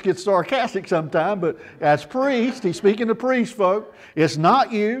Church gets sarcastic sometime, but as priest, he's speaking to priest folk. It's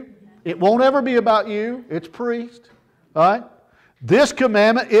not you. It won't ever be about you. It's priest. All right? This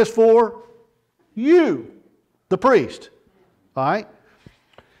commandment is for you, the priest. All right?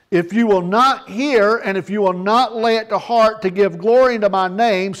 If you will not hear, and if you will not lay it to heart to give glory unto my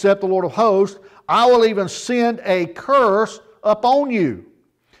name, saith the Lord of hosts, I will even send a curse upon you.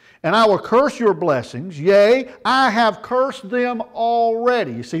 And I will curse your blessings. Yea, I have cursed them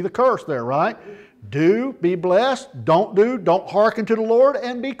already. You see the curse there, right? Do, be blessed. Don't do, don't hearken to the Lord,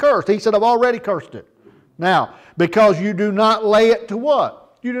 and be cursed. He said, I've already cursed it. Now, because you do not lay it to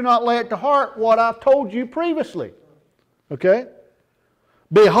what? You do not lay it to heart what I've told you previously. Okay?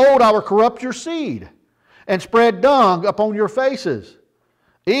 Behold, I will corrupt your seed and spread dung upon your faces,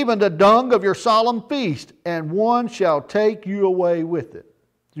 even the dung of your solemn feast, and one shall take you away with it.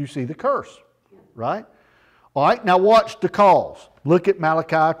 You see the curse, right? All right, now watch the cause. Look at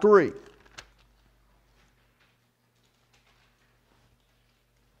Malachi 3.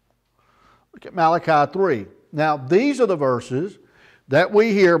 Look at Malachi 3. Now, these are the verses that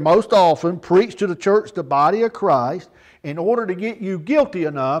we hear most often preached to the church, the body of Christ, in order to get you guilty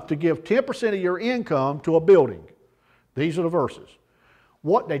enough to give 10% of your income to a building. These are the verses.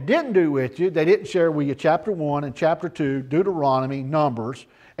 What they didn't do with you, they didn't share with you chapter 1 and chapter 2, Deuteronomy, Numbers,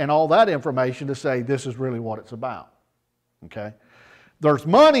 and all that information to say this is really what it's about. Okay? There's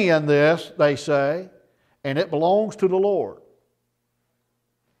money in this, they say, and it belongs to the Lord.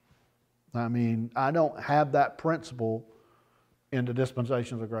 I mean, I don't have that principle in the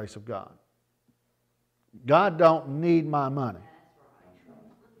dispensation of the grace of God. God don't need my money.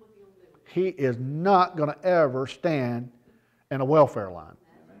 He is not going to ever stand in a welfare line.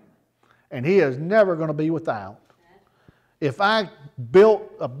 And He is never going to be without. If I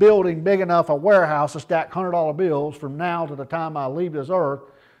built a building big enough, a warehouse to stack $100 bills from now to the time I leave this earth,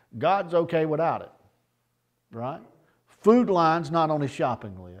 God's okay without it. Right? Food line's not on His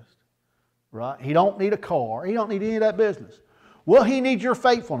shopping list. Right? He don't need a car. He don't need any of that business. Well, He needs your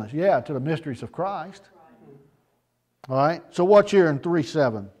faithfulness. Yeah, to the mysteries of Christ. All right? So watch here in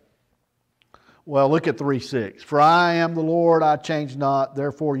 3:7. Well, look at 3:6. For I am the Lord, I change not.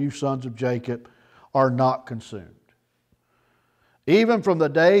 Therefore you sons of Jacob are not consumed. Even from the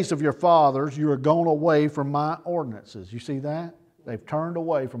days of your fathers, you are gone away from my ordinances. You see that? They've turned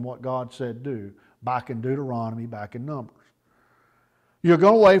away from what God said do back in Deuteronomy, back in Numbers. You're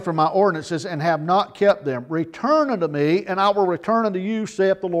gone away from my ordinances and have not kept them. Return unto me, and I will return unto you,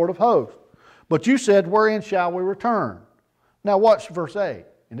 saith the Lord of hosts. But you said, wherein shall we return? Now watch verse 8,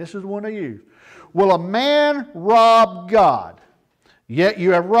 and this is the one I use. Will a man rob God? Yet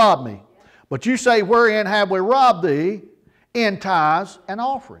you have robbed me. But you say, wherein have we robbed thee? In tithes and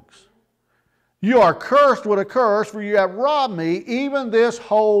offerings. You are cursed with a curse, for you have robbed me, even this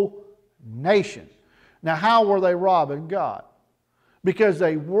whole nation. Now how were they robbing God? Because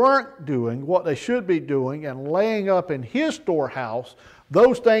they weren't doing what they should be doing and laying up in His storehouse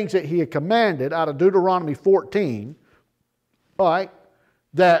those things that He had commanded out of Deuteronomy 14, right,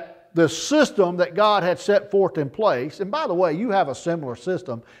 that the system that God had set forth in place. And by the way, you have a similar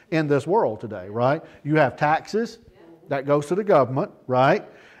system in this world today, right? You have taxes that goes to the government, right?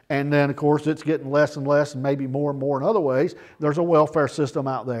 And then, of course, it's getting less and less and maybe more and more in other ways. There's a welfare system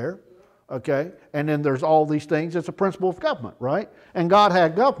out there, okay? And then there's all these things. It's a principle of government, right? And God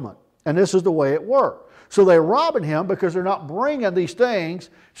had government, and this is the way it worked. So they're robbing Him because they're not bringing these things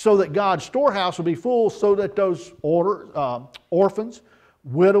so that God's storehouse will be full, so that those orphans,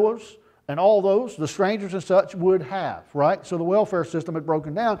 widows, and all those, the strangers and such, would have, right? So the welfare system had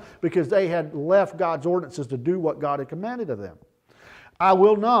broken down because they had left God's ordinances to do what God had commanded of them. I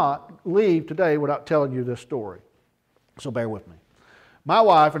will not leave today without telling you this story. So bear with me. My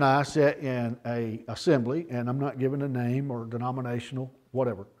wife and I sat in an assembly, and I'm not giving a name or denominational,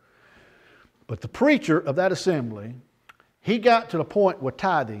 whatever. But the preacher of that assembly, he got to the point with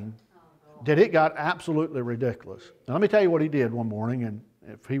tithing that it got absolutely ridiculous. Now let me tell you what he did one morning, and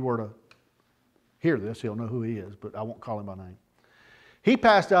if he were to hear this, he'll know who he is, but I won't call him by name. He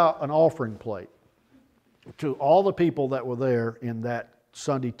passed out an offering plate to all the people that were there in that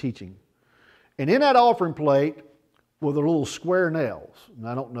Sunday teaching. And in that offering plate were the little square nails. And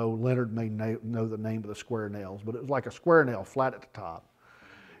I don't know, Leonard may know the name of the square nails, but it was like a square nail flat at the top.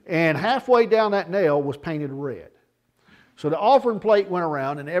 And halfway down that nail was painted red. So the offering plate went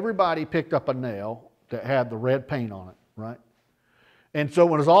around and everybody picked up a nail that had the red paint on it, right? And so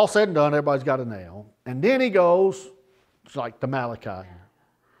when it's all said and done, everybody's got a nail. And then he goes, it's like the Malachi.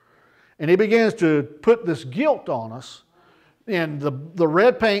 And he begins to put this guilt on us. And the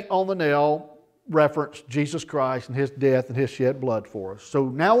red paint on the nail referenced Jesus Christ and His death and His shed blood for us. So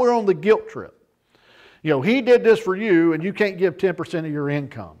now we're on the guilt trip. You know, He did this for you and you can't give 10% of your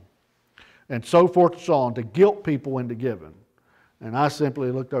income. And so forth and so on, to guilt people into giving. And I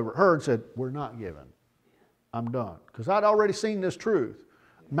simply looked over at her and said, we're not giving. I'm done. Because I'd already seen this truth.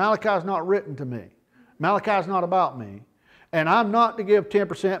 Malachi's not written to me. Malachi's not about me. And I'm not to give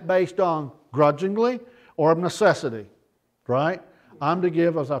 10% based on grudgingly or of necessity. Right? I'm to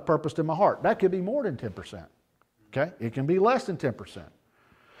give as I purposed in my heart. That could be more than 10%. Okay? It can be less than 10%.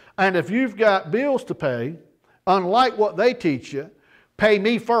 And if you've got bills to pay, unlike what they teach you, pay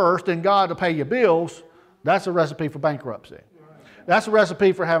me first and God to pay your bills, that's a recipe for bankruptcy. That's a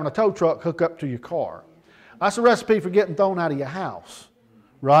recipe for having a tow truck hook up to your car. That's a recipe for getting thrown out of your house,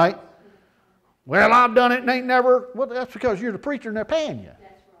 right? Well, I've done it and ain't never. Well, that's because you're the preacher and they're paying you,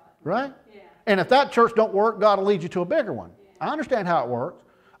 right? And if that church don't work, God will lead you to a bigger one. I understand how it works.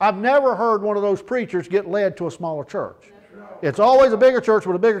 I've never heard one of those preachers get led to a smaller church. It's always a bigger church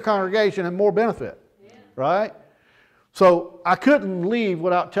with a bigger congregation and more benefit, right? So I couldn't leave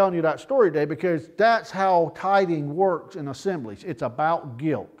without telling you that story today, because that's how tithing works in assemblies. It's about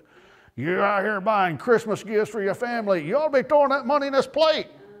guilt. You're out here buying Christmas gifts for your family. You ought to be throwing that money in this plate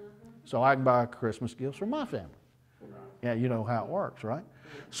so I can buy Christmas gifts for my family. Yeah, you know how it works, right?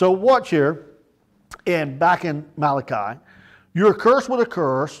 So watch here, and back in Malachi, you're cursed with a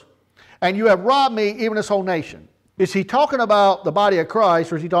curse, and you have robbed me, even this whole nation. Is he talking about the body of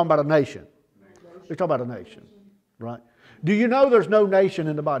Christ, or is he talking about a nation? He's talking about a nation, right? Do you know there's no nation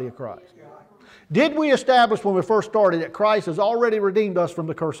in the body of Christ? Did we establish when we first started that Christ has already redeemed us from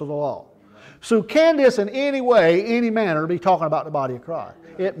the curse of the law? So can this in any way, any manner, be talking about the body of Christ?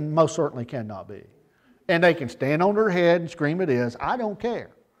 It most certainly cannot be. And they can stand on their head and scream it is. I don't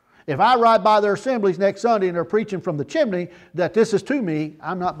care. If I ride by their assemblies next Sunday and they're preaching from the chimney that this is to me,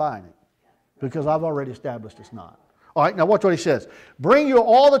 I'm not buying it, because I've already established it's not. All right, now watch what he says. Bring you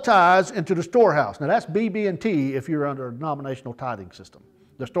all the tithes into the storehouse. Now that's BB&T if you're under a denominational tithing system.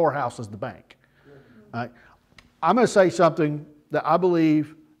 The storehouse is the bank. All right. I'm going to say something that I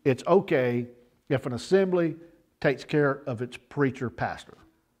believe it's okay if an assembly takes care of its preacher pastor.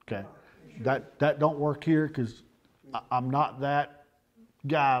 Okay, that don't work here, because I'm not that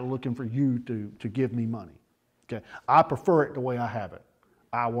guy looking for you to give me money. Okay, I prefer it the way I have it.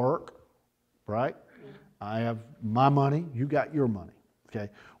 I work, right? I have my money, you got your money. Okay,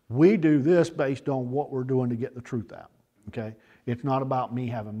 we do this based on what we're doing to get the truth out. Okay, it's not about me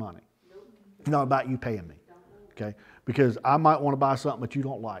having money. It's not about you paying me. Okay, because I might want to buy something that you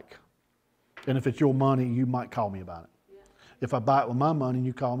don't like, and if it's your money, you might call me about it. If I buy it with my money and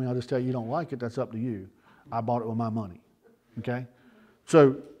you call me, I'll just tell you you don't like it. That's up to you. I bought it with my money. Okay,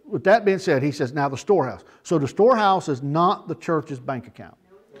 so with that being said, he says now the storehouse. So the storehouse is not the church's bank account.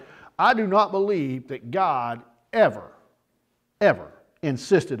 I do not believe that God ever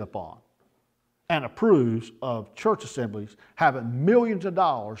insisted upon and approves of church assemblies having millions of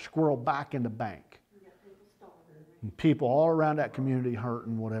dollars squirreled back in the bank. And people all around that community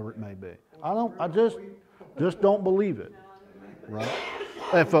hurting, whatever it may be. I just don't believe it. Right?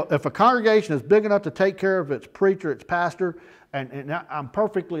 If a congregation is big enough to take care of its preacher, its pastor, and I'm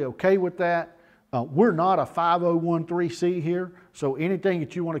perfectly okay with that. We're not a 501(c) here, so anything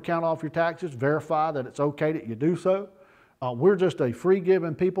that you want to count off your taxes, verify that it's okay that you do so. We're just a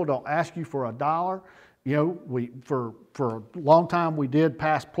free-giving people. Don't ask you for a dollar. You know, for a long time we did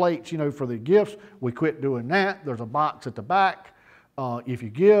pass plates, you know, for the gifts. We quit doing that. There's a box at the back. If you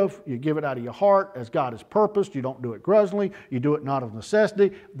give it out of your heart as God has purposed. You don't do it grudgingly. You do it not of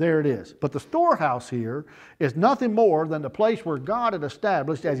necessity. There it is. But the storehouse here is nothing more than the place where God had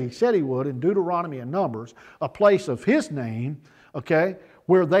established, as he said he would in Deuteronomy and Numbers, a place of his name, okay,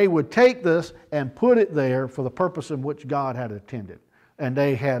 where they would take this and put it there for the purpose in which God had intended. And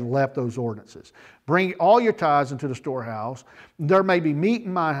they had left those ordinances. Bring all your tithes into the storehouse. There may be meat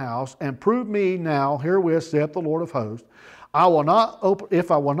in my house, and prove me now herewith, saith the Lord of hosts,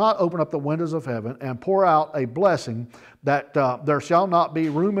 if I will not open up the windows of heaven and pour out a blessing, that there shall not be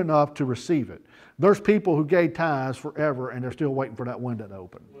room enough to receive it. There's people who gave tithes forever and they're still waiting for that window to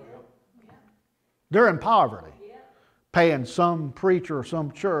open. They're in poverty, paying some preacher or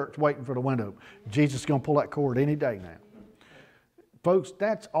some church waiting for the window. Jesus is going to pull that cord any day now. Folks,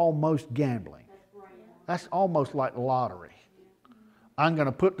 that's almost gambling. That's almost like lottery. I'm going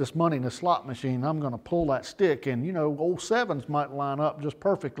to put this money in the slot machine. I'm going to pull that stick, and you know, old sevens might line up just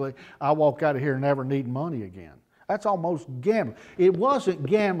perfectly. I walk out of here never needing money again. That's almost gambling. It wasn't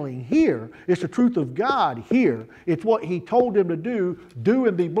gambling here. It's the truth of God here. It's what he told him to do. Do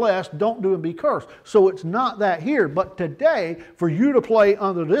and be blessed. Don't do and be cursed. So it's not that here. But today, for you to play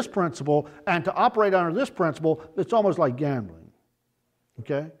under this principle and to operate under this principle, it's almost like gambling.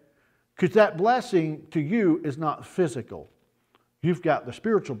 Okay? Because that blessing to you is not physical. You've got the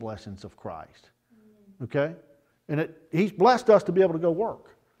spiritual blessings of Christ. Okay? And he's blessed us to be able to go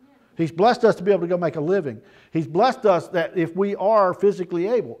work. He's blessed us to be able to go make a living. He's blessed us that if we are physically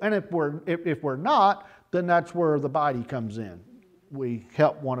able. And if we're not, then that's where the body comes in. We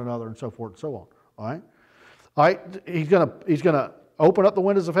help one another and so forth and so on. All right? All right? He's gonna open up the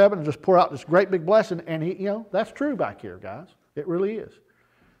windows of heaven and just pour out this great big blessing. And that's true back here, guys. It really is.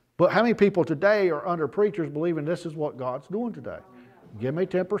 But how many people today are under preachers believing this is what God's doing today? Give me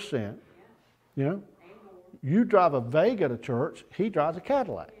 10%, you know, You drive a Vega to church, he drives a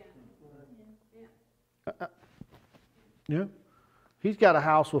Cadillac. Yeah. He's got a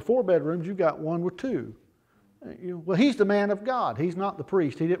house with 4 bedrooms, you got one with 2. Well, he's the man of God. He's not the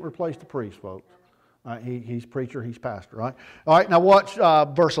priest. He didn't replace the priest, folks. He's preacher, he's pastor, right? All right, now watch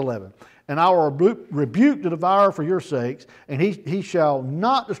verse 11. And I will rebuke the devourer for your sakes, and he shall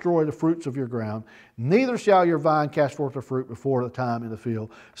not destroy the fruits of your ground, neither shall your vine cast forth her fruit before the time in the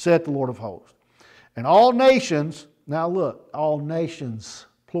field, saith the Lord of hosts. And all nations, now look, all nations,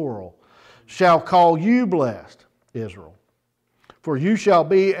 plural, shall call you blessed, Israel. For you shall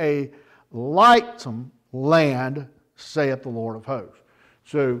be a lightsome land, saith the Lord of hosts.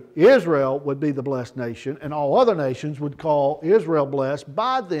 So Israel would be the blessed nation, and all other nations would call Israel blessed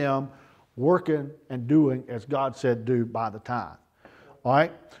by them working and doing as God said do by the tithe. All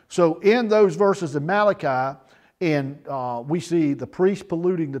right? So in those verses in Malachi, we see the priest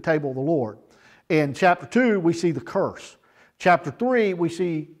polluting the table of the Lord. In chapter 2, we see the curse. Chapter 3, we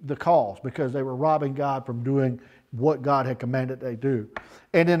see the cause because they were robbing God from doing what God had commanded they do.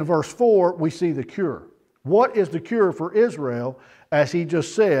 And in verse 4, we see the cure. What is the cure for Israel? As he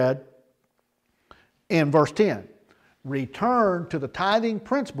just said in verse 10. Return to the tithing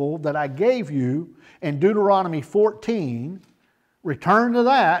principle that I gave you in Deuteronomy 14. Return to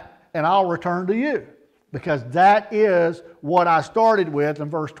that and I'll return to you. Because that is what I started with in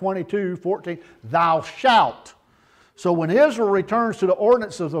verse 22, 14. Thou shalt. So when Israel returns to the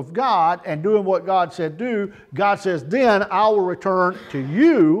ordinances of God and doing what God said do, God says, then I will return to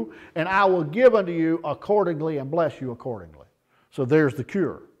you and I will give unto you accordingly and bless you accordingly. So there's the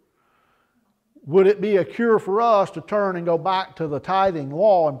cure. Would it be a cure for us to turn and go back to the tithing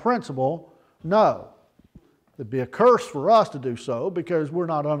law and principle? No. It'd be a curse for us to do so because we're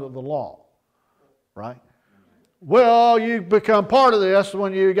not under the law. Right? Well, you become part of this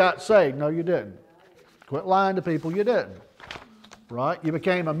when you got saved. No, you didn't. Quit lying to people, you didn't. Right? You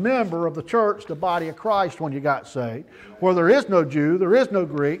became a member of the church, the body of Christ, when you got saved. Where there is no Jew, there is no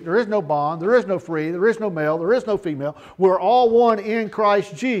Greek, there is no bond, there is no free, there is no male, there is no female. We're all one in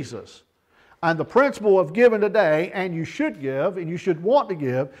Christ Jesus. And the principle of giving today, and you should give, and you should want to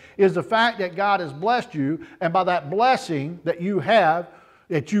give, is the fact that God has blessed you, and by that blessing that you have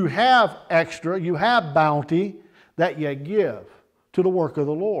extra, you have bounty, that you give to the work of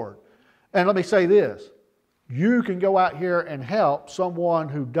the Lord. And let me say this. You can go out here and help someone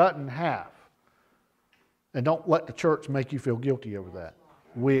who doesn't have. And don't let the church make you feel guilty over that.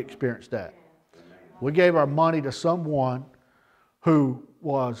 We experienced that. We gave our money to someone who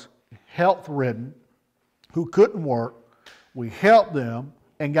was health-ridden, who couldn't work. We helped them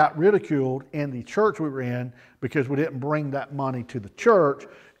and got ridiculed in the church we were in because we didn't bring that money to the church.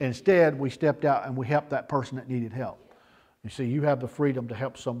 Instead, we stepped out and we helped that person that needed help. You see, you have the freedom to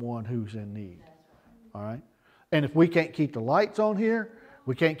help someone who's in need. All right? And if we can't keep the lights on here,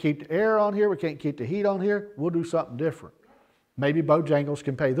 we can't keep the air on here, we can't keep the heat on here, we'll do something different. Maybe Bojangles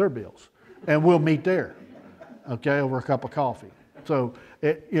can pay their bills, and we'll meet there, okay, over a cup of coffee. So,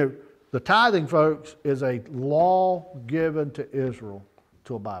 the tithing, folks, is a law given to Israel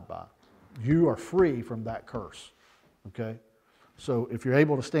to abide by. You are free from that curse, okay? So, if you're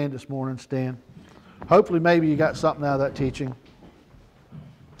able to stand this morning, stand. Hopefully, maybe you got something out of that teaching.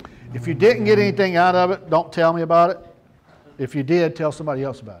 If you didn't get anything out of it, don't tell me about it. If you did, tell somebody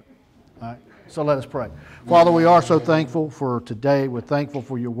else about it. All right? So let us pray. Father, we are so thankful for today. We're thankful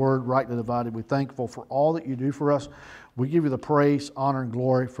for your word, rightly divided. We're thankful for all that you do for us. We give you the praise, honor, and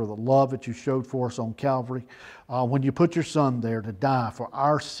glory for the love that you showed for us on Calvary. When you put your son there to die for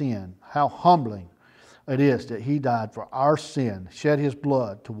our sin, how humbling it is that he died for our sin, shed his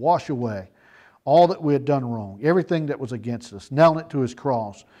blood to wash away all that we had done wrong, everything that was against us, nailing it to his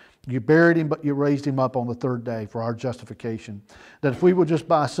cross. You buried him, but you raised him up on the third day for our justification. That if we would just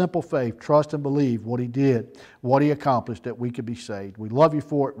by simple faith trust and believe what he did, what he accomplished, that we could be saved. We love you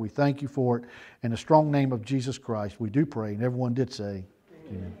for it. We thank you for it. In the strong name of Jesus Christ, we do pray. And everyone did say,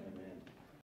 amen.